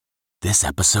This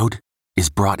episode is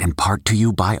brought in part to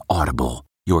you by Audible,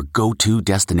 your go-to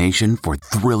destination for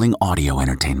thrilling audio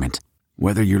entertainment.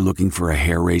 Whether you're looking for a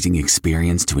hair-raising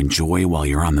experience to enjoy while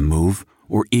you're on the move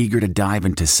or eager to dive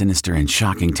into sinister and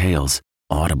shocking tales,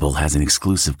 Audible has an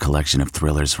exclusive collection of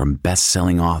thrillers from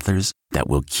best-selling authors that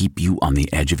will keep you on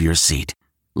the edge of your seat.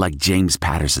 Like James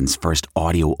Patterson's first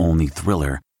audio-only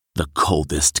thriller, The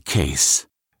Coldest Case.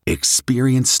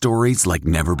 Experience stories like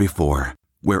never before,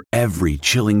 where every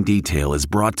chilling detail is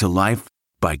brought to life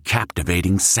by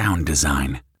captivating sound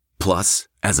design. Plus,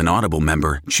 as an Audible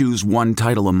member, choose one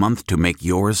title a month to make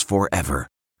yours forever.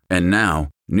 And now,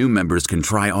 new members can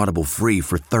try Audible free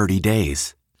for 30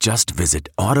 days. Just visit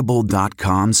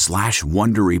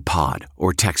audible.com/WonderyPod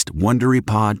or text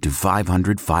WonderyPod to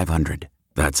 500-500.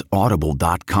 That's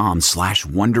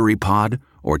audible.com/WonderyPod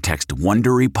or text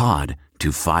WonderyPod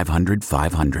to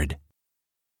 500-500.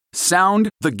 Sound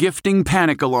the gifting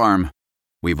panic alarm.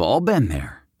 We've all been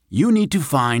there. You need to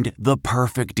find the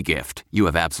perfect gift. You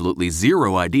have absolutely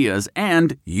zero ideas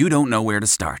and you don't know where to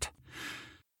start.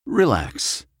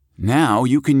 Relax. Now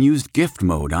you can use gift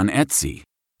mode on Etsy.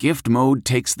 Gift mode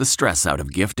takes the stress out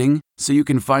of gifting so you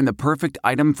can find the perfect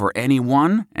item for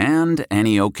anyone and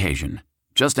any occasion.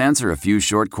 Just answer a few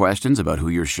short questions about who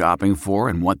you're shopping for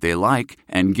and what they like,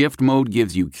 and Gift Mode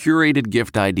gives you curated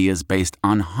gift ideas based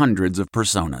on hundreds of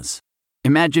personas.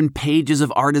 Imagine pages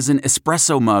of artisan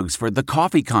espresso mugs for the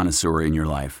coffee connoisseur in your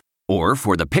life. Or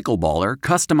for the pickleballer,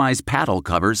 customized paddle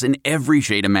covers in every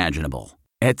shade imaginable.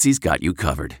 Etsy's got you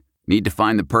covered. Need to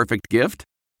find the perfect gift?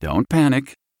 Don't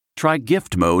panic. Try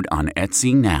Gift Mode on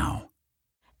Etsy now.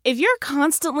 If you're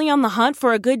constantly on the hunt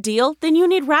for a good deal, then you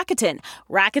need Rakuten.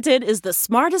 Rakuten is the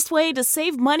smartest way to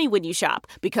save money when you shop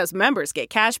because members get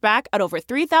cash back at over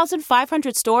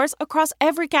 3,500 stores across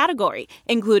every category,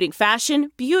 including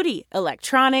fashion, beauty,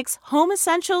 electronics, home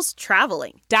essentials,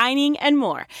 traveling, dining, and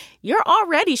more. You're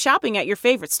already shopping at your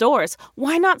favorite stores.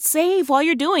 Why not save while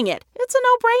you're doing it? It's a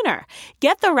no-brainer.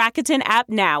 Get the Rakuten app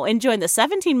now and join the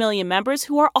 17 million members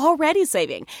who are already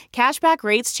saving. Cashback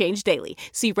rates change daily.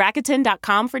 See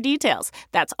Rakuten.com for details.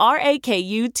 That's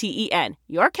Rakuten.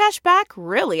 Your cashback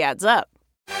really adds up.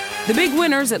 The big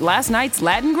winners at last night's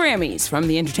Latin Grammys. From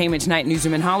the Entertainment Tonight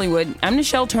newsroom in Hollywood, I'm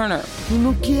Nichelle Turner.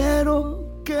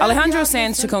 Alejandro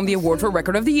Sanz took home the award for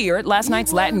Record of the Year at last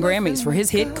night's Latin Grammys for his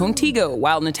hit Contigo,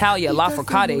 while Natalia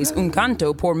Lafourcade's Un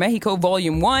Canto por Mexico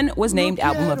Volume 1 was named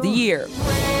Album of the Year.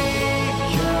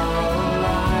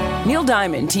 Neil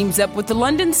Diamond teams up with the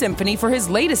London Symphony for his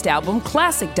latest album,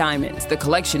 Classic Diamonds. The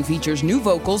collection features new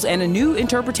vocals and a new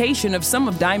interpretation of some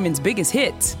of Diamond's biggest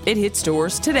hits. It hit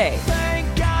stores today.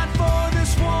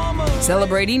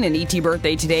 Celebrating an E.T.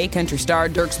 birthday today, country star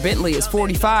Dierks Bentley is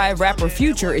 45, rapper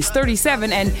Future is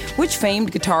 37, and which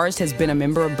famed guitarist has been a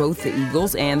member of both the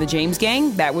Eagles and the James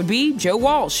Gang? That would be Joe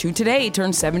Walsh, who today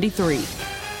turns 73.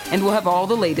 And we'll have all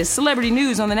the latest celebrity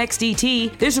news on the next ET.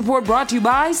 This report brought to you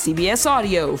by CBS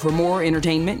Audio. For more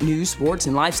entertainment, news, sports,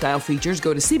 and lifestyle features,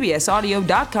 go to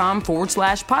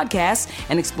cbsaudio.com/podcasts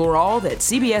and explore all that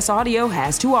CBS Audio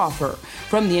has to offer.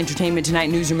 From the Entertainment Tonight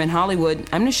newsroom in Hollywood,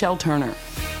 I'm Nichelle Turner.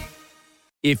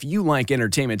 If you like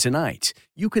Entertainment Tonight,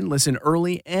 you can listen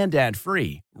early and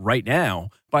ad-free right now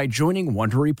by joining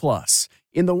Wondery Plus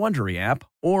in the Wondery app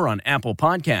or on Apple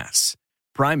Podcasts.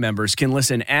 Prime members can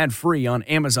listen ad-free on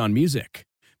Amazon Music.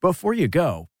 Before you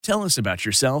go, tell us about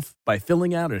yourself by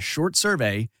filling out a short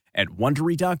survey at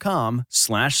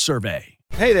Wondery.com/survey.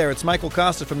 Hey there, it's Michael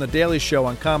Costa from The Daily Show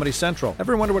on Comedy Central.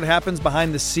 Ever wonder what happens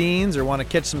behind the scenes or want to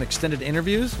catch some extended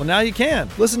interviews? Well, now you can.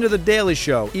 Listen to The Daily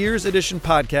Show, Ears Edition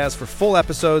podcast for full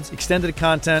episodes, extended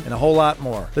content, and a whole lot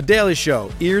more. The Daily Show,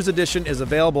 Ears Edition is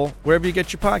available wherever you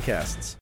get your podcasts.